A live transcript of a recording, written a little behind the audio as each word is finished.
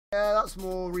Yeah, that's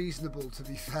more reasonable, to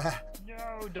be fair.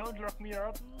 No, don't lock me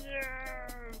up. No.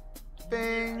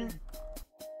 Bing.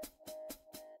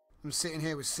 I'm sitting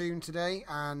here with Soon today,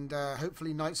 and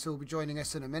hopefully Nightster will be joining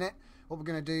us in a minute. What we're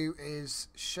going to do is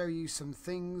show you some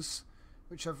things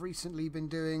which I've recently been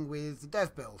doing with the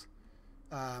dev build.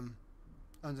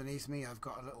 Underneath me I've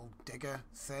got a little digger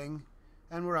thing,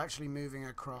 and we're actually moving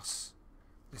across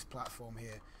this platform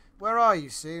here. Where are you,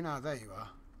 Soon? Ah, there you are.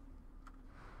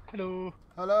 Hello.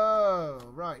 Hello.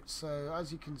 Right, so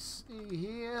as you can see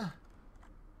here,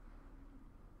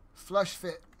 flush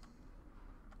fit,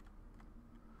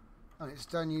 and it's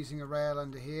done using a rail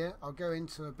under here. I'll go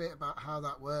into a bit about how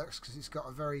that works because it's got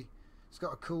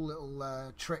a cool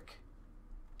little trick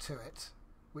to it,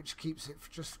 which keeps it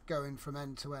just going from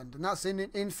end to end, and that's in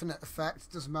an infinite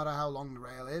effect. Doesn't matter how long the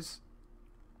rail is.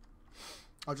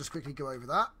 I'll just quickly go over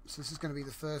that. So this is going to be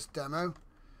the first demo.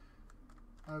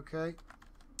 Okay.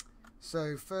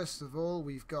 So first of all,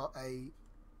 we've got a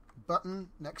button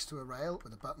next to a rail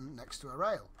with a button next to a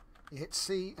rail. You hit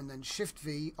C and then Shift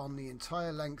V on the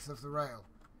entire length of the rail,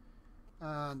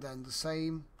 and then the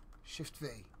same Shift V.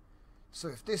 So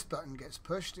if this button gets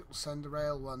pushed, it will send the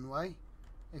rail one way.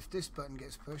 If this button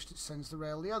gets pushed, it sends the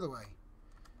rail the other way.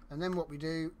 And then what we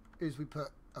do is we put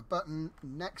a button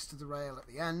next to the rail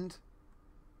at the end,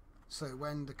 so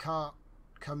when the cart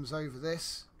comes over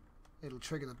this, it'll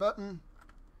trigger the button,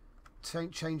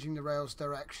 changing the rail's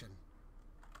direction,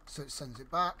 so it sends it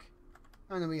back.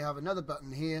 And then we have another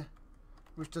button here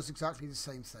which does exactly the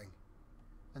same thing,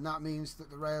 and that means that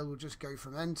the rail will just go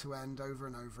from end to end over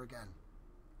and over again.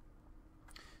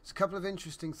 There's a couple of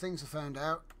interesting things I found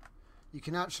out. You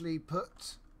can actually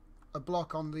put a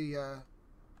block on the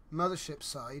mothership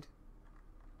side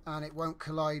and it won't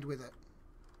collide with it,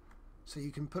 so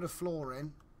you can put a floor in.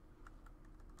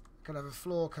 You could have a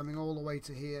floor coming all the way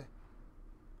to here.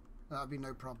 That'd be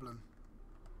no problem.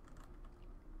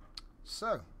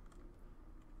 So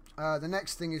the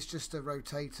next thing is just a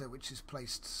rotator, which is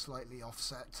placed slightly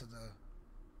offset to the,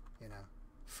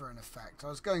 for an effect. I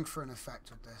was going for an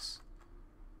effect with this,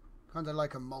 kind of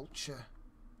like a mulcher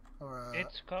or a...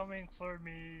 It's coming for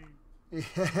me.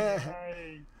 Yeah.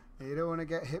 You don't want to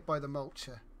get hit by the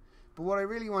mulcher. But what I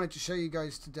really wanted to show you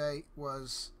guys today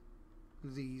was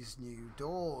these new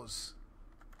doors.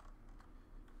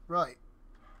 Right.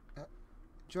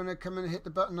 Do you want to come and hit the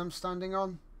button I'm standing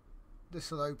on?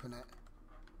 This will open it.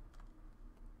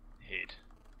 Hit.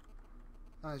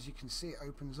 As you can see, it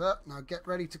opens up. Now get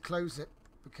ready to close it,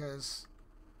 because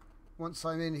once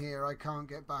I'm in here I can't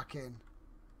get back in.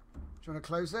 Do you want to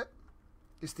close it?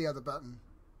 It's the other button.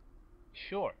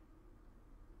 Sure.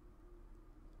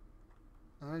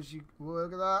 As you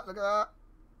look at that, look at that.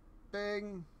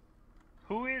 Bing.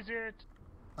 Who is it?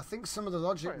 I think some of the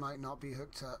logic might not be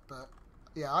hooked up, but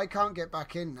yeah, I can't get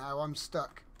back in now. I'm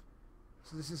stuck.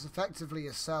 So this is effectively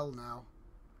a cell now.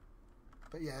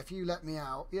 But yeah, if you let me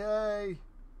out, yay!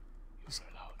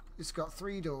 It's got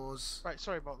 3 doors. Right,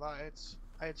 sorry about that.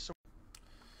 I had some.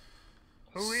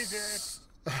 Who is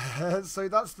it? So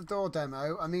that's the door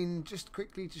demo. I mean, just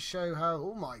quickly to show how...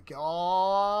 Oh my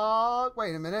god!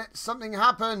 Wait a minute. Something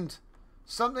happened.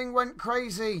 Something went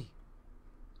crazy.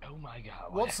 Oh my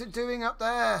god. What's it doing up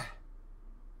there?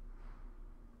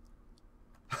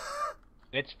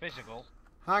 It's physical.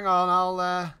 Hang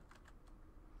on,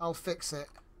 I'll fix it.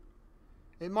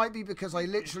 It might be because I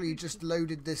literally just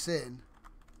loaded this in.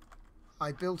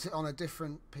 I built it on a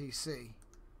different PC.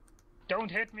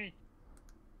 Don't hit me.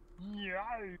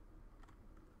 No.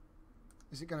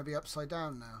 Is it going to be upside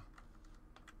down now?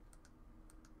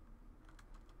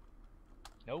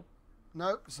 Nope.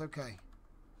 No, it's okay.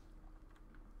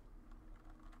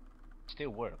 Still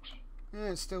works.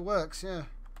 Yeah, it still works, yeah.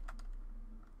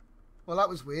 Well, that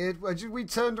was weird. We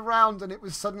turned around and it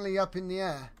was suddenly up in the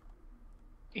air.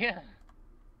 Yeah.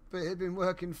 But it had been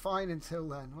working fine until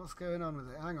then. What's going on with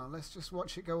it? Hang on, let's just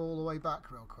watch it go all the way back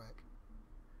real quick.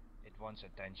 It wants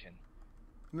attention.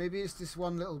 Maybe it's this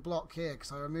one little block here,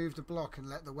 because I removed a block and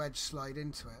let the wedge slide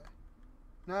into it.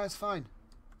 No, it's fine.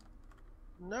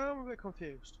 No, I'm a bit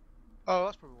confused. Oh,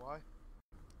 that's probably why.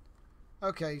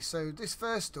 Okay, so this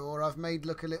first door I've made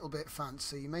look a little bit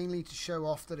fancy, mainly to show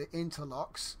off that it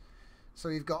interlocks. So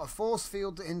you've got a force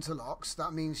field that interlocks.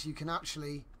 That means you can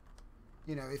actually,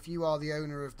 if you are the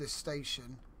owner of this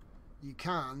station, you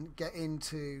can get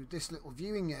into this little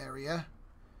viewing area,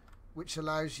 which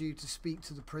allows you to speak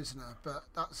to the prisoner. But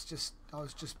that's just, I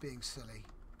was just being silly,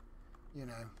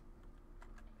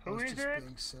 Who is it?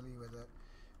 being silly with it.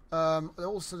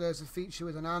 Also, there's a feature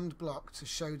with an AND block to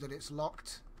show that it's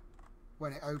locked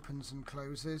when it opens and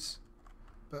closes.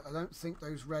 But I don't think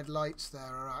those red lights there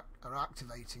are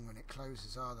activating when it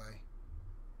closes, are they?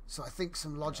 So I think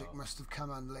some logic must have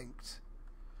come unlinked.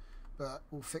 But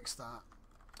we'll fix that.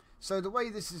 So the way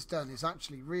this is done is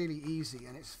actually really easy,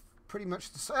 and it's pretty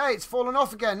much the same. Hey, it's fallen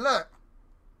off again, look!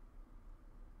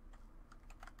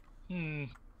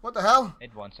 What the hell?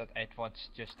 It wants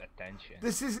just attention.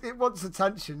 It wants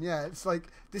attention, yeah. It's like,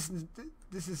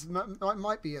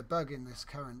 might be a bug in this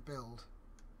current build.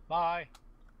 Bye.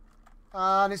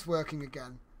 And it's working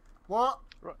again. What?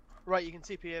 Right, you can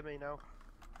TPA me now.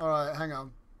 Alright, hang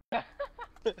on.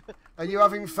 Are you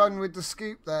having fun with the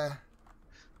scoop there?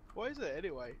 What is it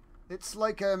anyway? It's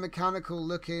like a mechanical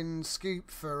looking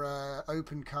scoop for a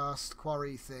open cast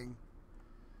quarry thing.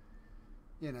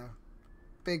 You know.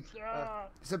 Big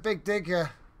it's a big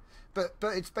digger. But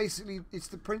it's basically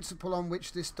the principle on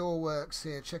which this door works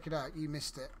here. Check it out, you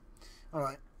missed it.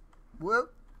 Alright.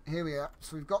 Whoop. Here we are.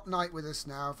 So we've got night with us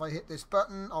now. If I hit this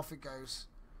button, off it goes.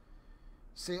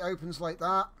 See, it opens like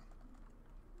that.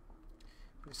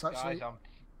 But it's actually... Guys,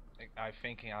 I'm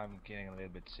thinking I'm getting a little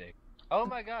bit sick. Oh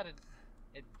my god,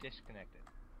 it disconnected.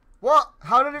 What?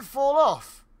 How did it fall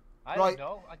off? I Right,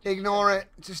 don't know. ignore it.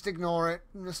 Just ignore it.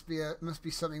 Must be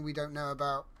something we don't know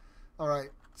about. Alright,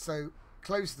 so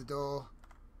close the door.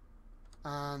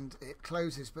 And it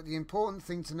closes. But the important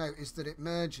thing to note is that it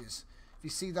merges. If you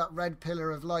see that red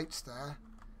pillar of lights there,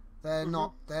 they're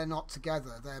not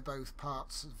together. They're both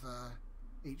parts of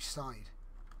each side.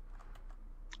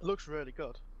 It looks really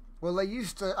good. Well, they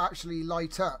used to actually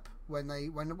light up when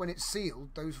it's sealed.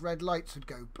 Those red lights would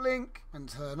go blink and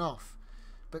turn off.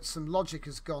 But some logic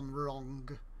has gone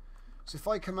wrong. So if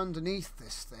I come underneath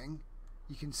this thing,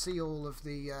 you can see all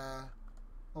the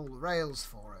rails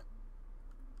for it.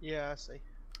 Yeah, I see.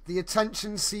 The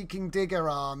attention-seeking digger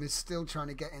arm is still trying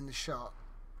to get in the shot.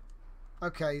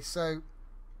 Okay, so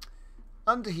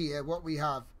under here, what we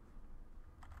have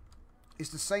is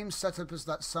the same setup as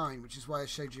that sign, which is why I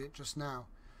showed you it just now.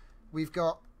 We've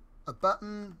got a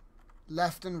button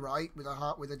left and right with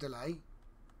a delay,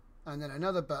 and then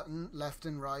another button left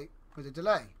and right with a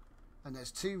delay. And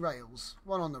there's two rails,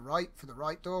 one on the right for the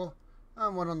right door,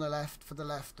 and one on the left for the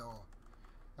left door.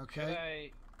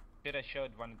 Okay. Should I show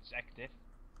it when it's active?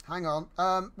 Hang on.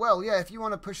 Well, yeah, if you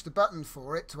want to push the button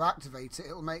for it to activate it,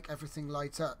 it'll make everything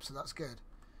light up, so that's good.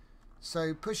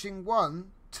 So pushing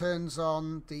 1 turns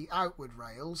on the outward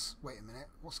rails. Wait a minute,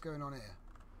 what's going on here?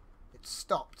 It's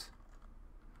stopped.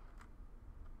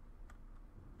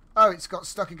 Oh, it's got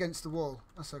stuck against the wall.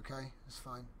 That's okay, that's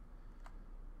fine.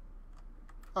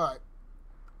 Alright.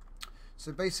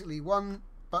 So basically 1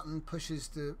 button pushes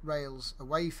the rails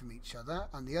away from each other,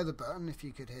 and the other button, if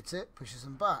you could hit it, pushes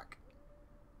them back.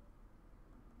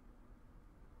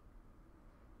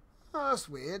 Oh, that's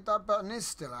weird. That button is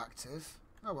still active.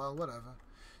 Oh well, whatever.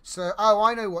 So, oh,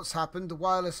 I know what's happened. The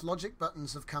wireless logic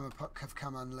buttons have come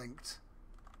unlinked.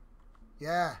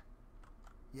 Yeah.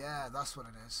 Yeah, that's what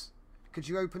it is. Could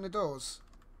you open the doors?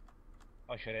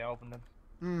 Oh, should I open them?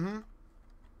 Mm-hmm.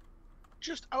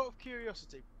 Just out of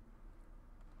curiosity.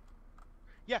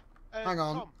 Yeah. Hang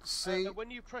on. Tom, C.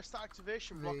 when you press the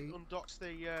activation block, it undocks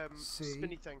the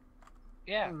spinny thing.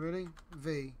 Yeah. Oh, really?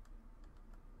 V.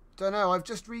 Don't know. I've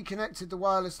just reconnected the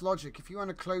wireless logic. If you want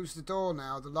to close the door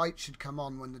now, the light should come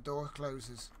on when the door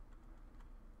closes.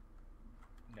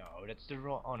 No, that's the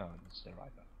wrong. Oh no, that's the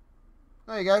right one.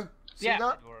 There you go. See Yeah,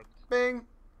 that? it worked. Bing.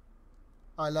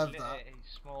 I love that. A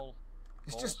small.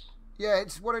 It's balls. just, yeah,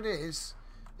 it's what it is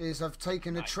I've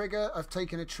taken a trigger. I've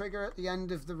taken a trigger at the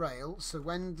end of the rail, so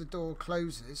when the door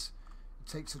closes,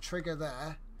 it takes a trigger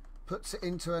there, puts it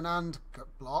into an AND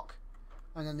block,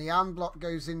 and then the AND block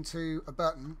goes into a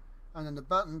button, and then the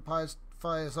button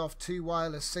fires off 2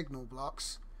 wireless signal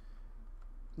blocks.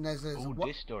 And there's this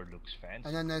door looks fancy.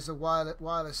 And then there's a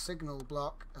wireless signal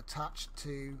block attached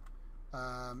to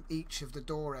each of the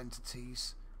door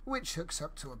entities, which hooks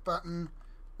up to a button,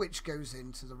 which goes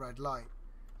into the red light.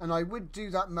 And I would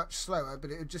do that much slower, but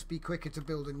it would just be quicker to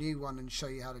build a new one and show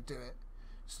you how to do it.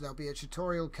 So there'll be a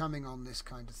tutorial coming on this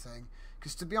kind of thing.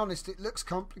 Because to be honest, it looks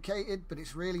complicated, but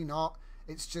it's really not.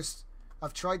 It's just,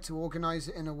 I've tried to organise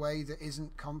it in a way that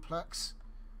isn't complex.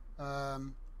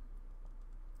 Who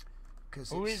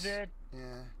is it?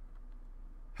 Yeah.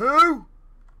 Who?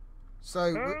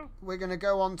 So we're going to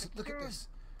go on to, look at this.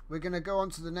 We're going to go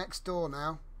on to the next door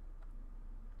now.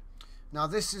 Now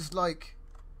this is like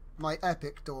my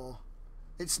epic door.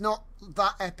 It's not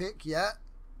that epic yet,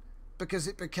 because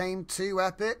it became too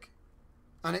epic,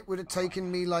 and it would have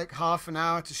taken me like half an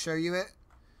hour to show you it.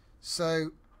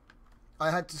 So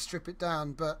I had to strip it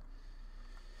down, but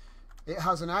it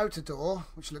has an outer door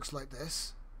which looks like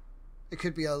this. it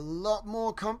could be a lot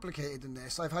more complicated than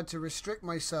this. I've had to restrict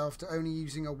myself to only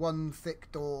using a one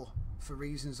thick door for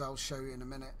reasons I'll show you in a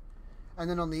minute. And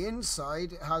then on the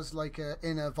inside, it has like a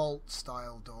inner vault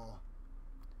style door.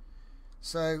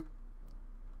 So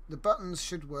the buttons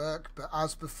should work, but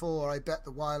as before, I bet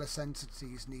the wireless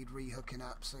entities need rehooking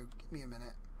up. So give me a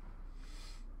minute.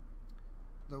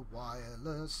 The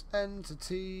wireless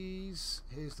entities.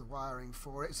 Here's the wiring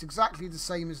for it. It's exactly the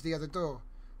same as the other door,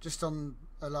 just on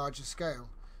a larger scale.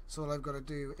 So all I've got to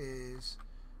do is,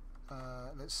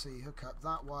 let's see, hook up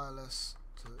that wireless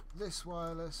to this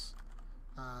wireless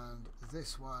and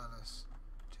this wireless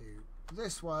to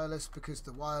this wireless, because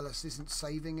the wireless isn't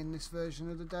saving in this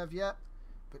version of the dev yet.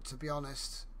 But to be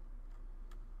honest,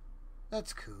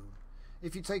 that's cool.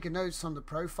 If you take a notice on the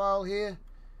profile here,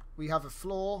 we have a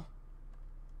floor.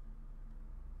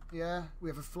 Yeah, we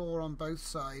have a floor on both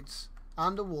sides,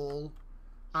 and a wall,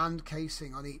 and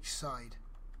casing on each side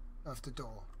of the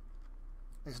door.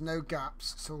 There's no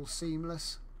gaps, it's all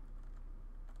seamless.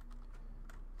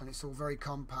 And it's all very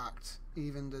compact.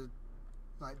 Even the,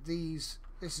 like these,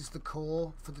 this is the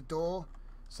core for the door.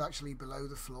 It's actually below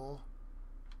the floor.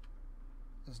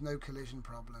 There's no collision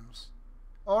problems.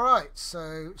 Alright,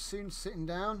 so soon sitting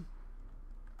down.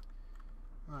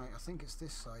 Right, I think it's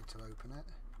this side to open it.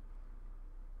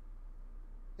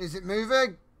 Is it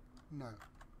moving? No.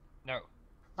 No.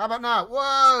 How about now?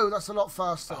 Whoa, that's a lot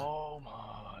faster. Oh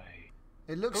my.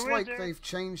 It looks Who like is it? they've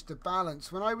changed the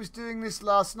balance. When I was doing this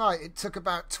last night, it took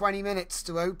about 20 minutes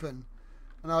to open.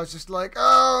 And I was just like,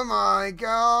 oh my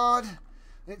god,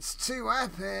 it's too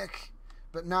epic.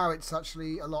 But now it's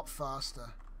actually a lot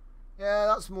faster. Yeah,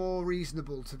 that's more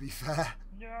reasonable, to be fair.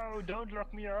 No, don't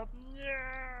lock me up.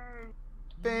 No.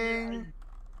 Bing.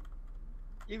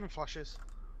 Even flashes.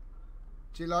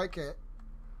 Do you like it?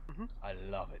 I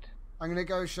love it. I'm going to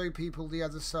go show people the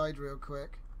other side real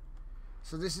quick.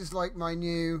 So this is like my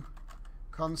new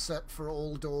concept for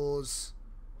all doors,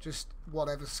 just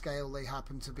whatever scale they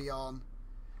happen to be on.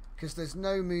 Because there's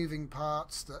no moving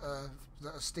parts that are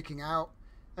sticking out.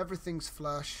 Everything's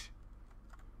flush.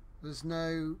 There's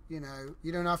no, you know,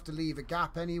 you don't have to leave a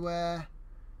gap anywhere.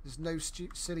 There's no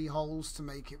silly holes to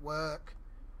make it work.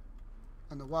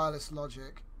 And the wireless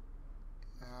logic,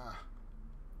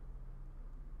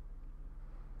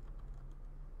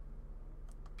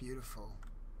 beautiful.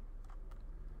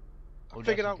 Who I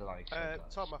figured out, doesn't like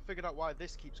Tom, I figured out why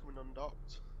this keeps coming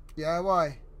undocked. Yeah,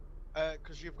 why?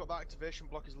 Because you've got that activation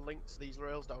block is linked to these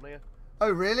rails down here.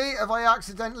 Oh, really? Have I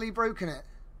accidentally broken it?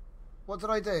 What did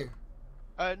I do?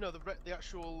 No, the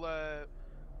actual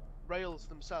rails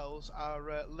themselves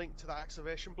are linked to that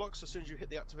activation block, so as soon as you hit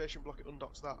the activation block, it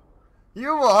undocks that.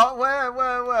 You what?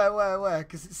 Where?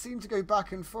 Because it seemed to go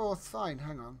back and forth fine.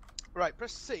 Hang on. Right,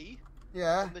 press C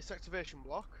Yeah. on this activation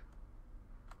block.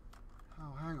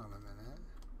 Oh, hang on a minute.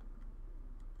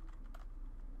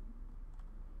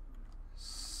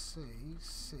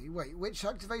 C. Wait, which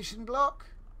activation block?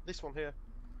 This one here.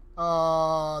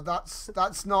 Oh,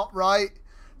 that's not right.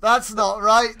 That's not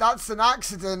right. That's an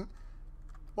accident.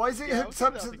 Why is it Yeah, hooked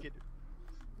up to...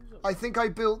 I think I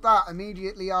built that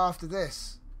immediately after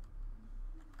this.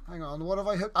 Hang on, what have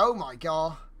I hooked... Oh my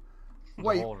god.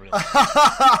 Wait.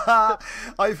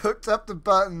 I've hooked up the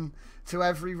button to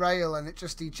every rail and it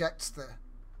just ejects the...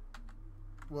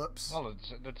 Whoops. Well,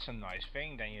 that's a nice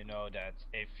thing. Then you know that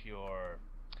if you're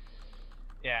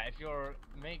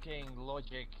making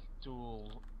logic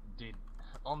tool did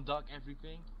undock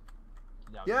everything.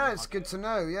 Yeah, it's good to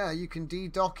know. Yeah, you can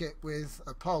de-dock it with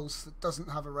a pulse that doesn't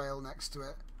have a rail next to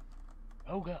it.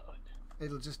 Oh god.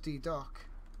 It'll just de-dock.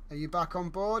 Are you back on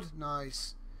board?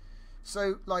 Nice.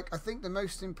 So, like, I think the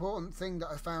most important thing that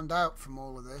I found out from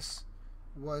all of this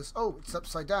was... Oh, it's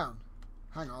upside down.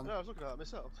 Hang on. No, I was looking at that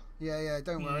myself. Yeah,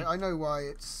 don't worry. I know why.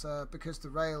 It's because the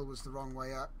rail was the wrong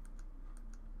way up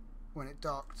when it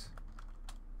docked.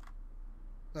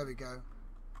 There we go.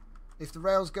 If the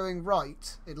rail's going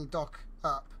right, it'll dock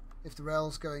up. If the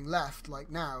rail's going left, like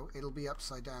now, it'll be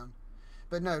upside down.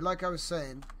 But no, like I was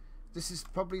saying, this is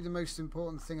probably the most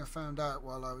important thing I found out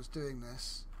while I was doing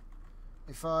this.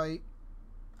 If I...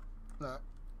 Look.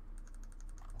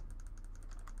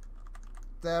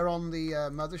 They're on the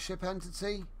mothership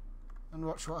entity, and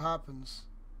watch what happens.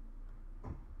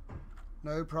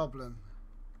 No problem.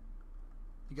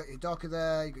 You got your docker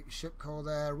there, you got your ship core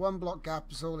there. One block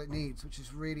gap is all it needs, which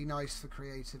is really nice for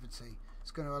creativity.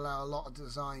 It's going to allow a lot of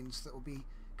designs that will be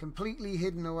completely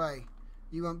hidden away.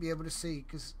 You won't be able to see,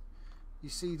 because you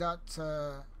see that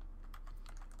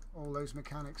all those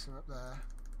mechanics are up there.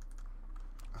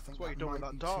 I think That's what you're doing with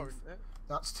that door, isn't it?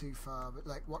 That's too far, but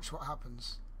like, watch what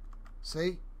happens.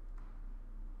 See?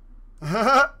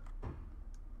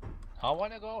 I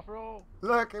wanna go through.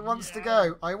 Look, it wants to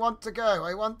go. I want to go.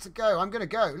 I want to go. I'm going to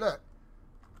go. Look.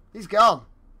 He's gone.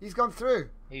 He's gone through.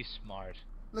 He's smart.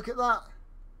 Look at that.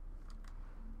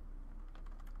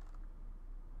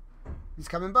 He's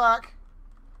coming back.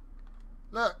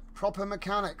 Look, proper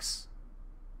mechanics.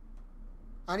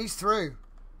 And he's through.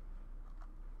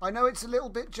 I know it's a little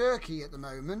bit jerky at the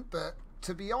moment, but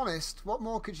to be honest, what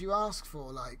more could you ask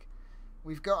for? Like,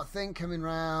 we've got a thing coming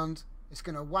round. It's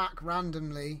going to whack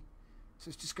randomly. So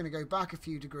it's just going to go back a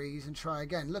few degrees and try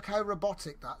again. Look how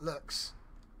robotic that looks.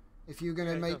 If you're going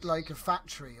to make like a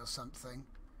factory or something.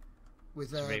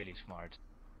 With It's really smart.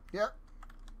 Yep.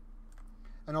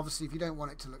 And obviously if you don't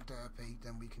want it to look derpy,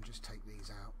 then we can just take these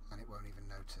out and it won't even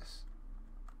notice.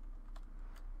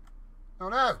 Oh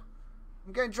no!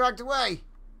 I'm getting dragged away!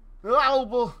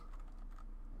 Oh,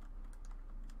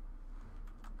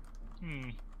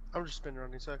 I'm just spinning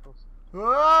around in circles.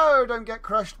 whoa! Don't get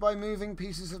crushed by moving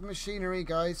pieces of machinery,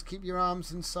 guys. Keep your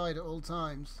arms inside at all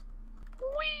times.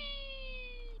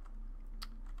 Whee!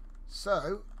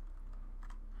 So...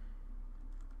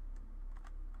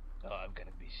 Oh, I'm gonna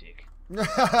be sick.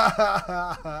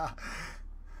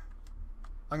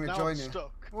 I'm going to Now join I'm you.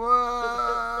 stuck. Whoa!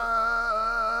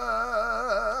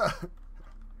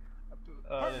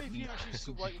 Apparently, if you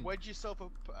actually like wedge yourself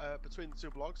up between the two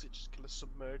blocks, it just kind of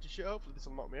submerges you. Hopefully, this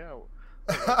will knock me out.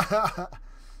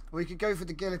 We could go for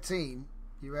the guillotine.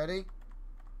 You ready?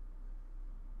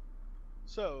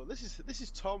 So this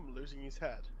is Tom losing his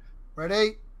head.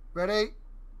 Ready? Ready?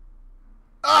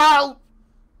 Ow!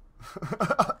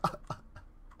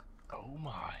 Oh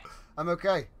my. I'm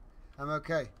okay. I'm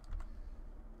okay.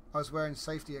 I was wearing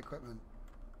safety equipment.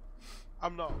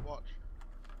 I'm not. Watch.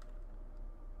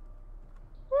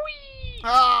 Whee!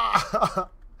 Ah!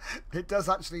 It does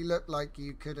actually look like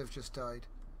you could have just died.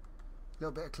 A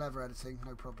little bit of clever editing,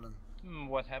 no problem.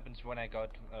 What happens when I got?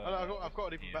 I've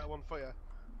got an even better one for you.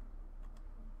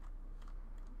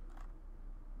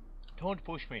 Don't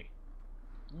push me.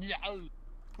 No.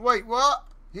 Wait, what?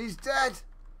 He's dead.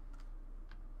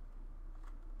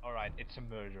 All right, it's a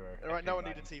murderer. All right, now I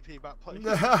need a everybody. TP back, please.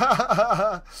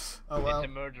 Oh well. It's a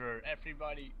murderer,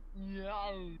 everybody.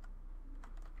 No.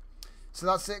 So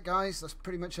that's it, guys. That's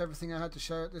pretty much everything I had to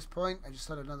show at this point. I just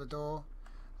had another door.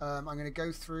 I'm going to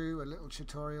go through a little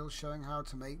tutorial showing how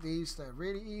to make these. They're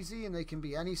really easy and they can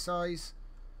be any size.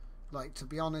 Like, to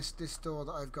be honest, this door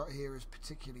that I've got here is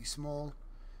particularly small.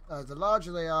 The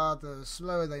larger they are, the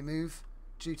slower they move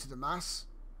due to the mass.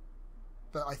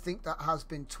 But I think that has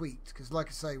been tweaked because, like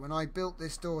I say, when I built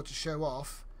this door to show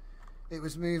off, it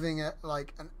was moving at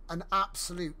like an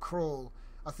absolute crawl.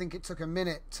 I think it took a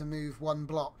minute to move one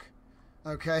block.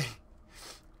 Okay,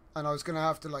 and I was going to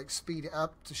have to like speed it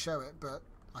up to show it, but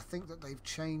I think that they've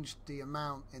changed the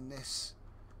amount in this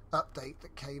update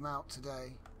that came out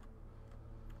today.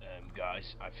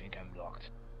 Guys, I think I'm locked.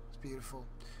 It's beautiful.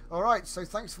 Alright, so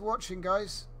thanks for watching,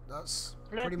 guys. That's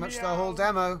Let pretty much me the whole out.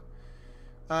 demo.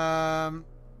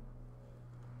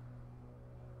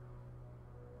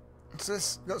 So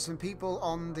this got some people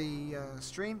on the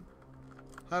stream.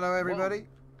 Hello, everybody.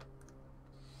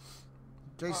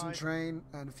 Jason Hi. Train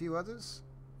and a few others.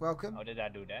 Welcome. How did I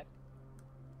do that?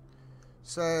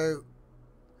 So,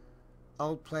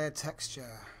 old player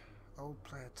texture. Old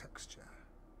player texture.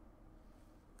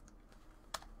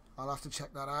 I'll have to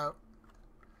check that out.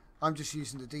 I'm just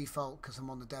using the default because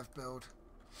I'm on the dev build.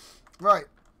 Right.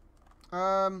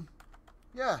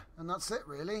 Yeah, and that's it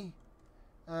really.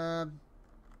 Can't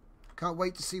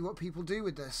wait to see what people do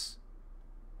with this.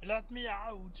 Let me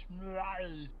out.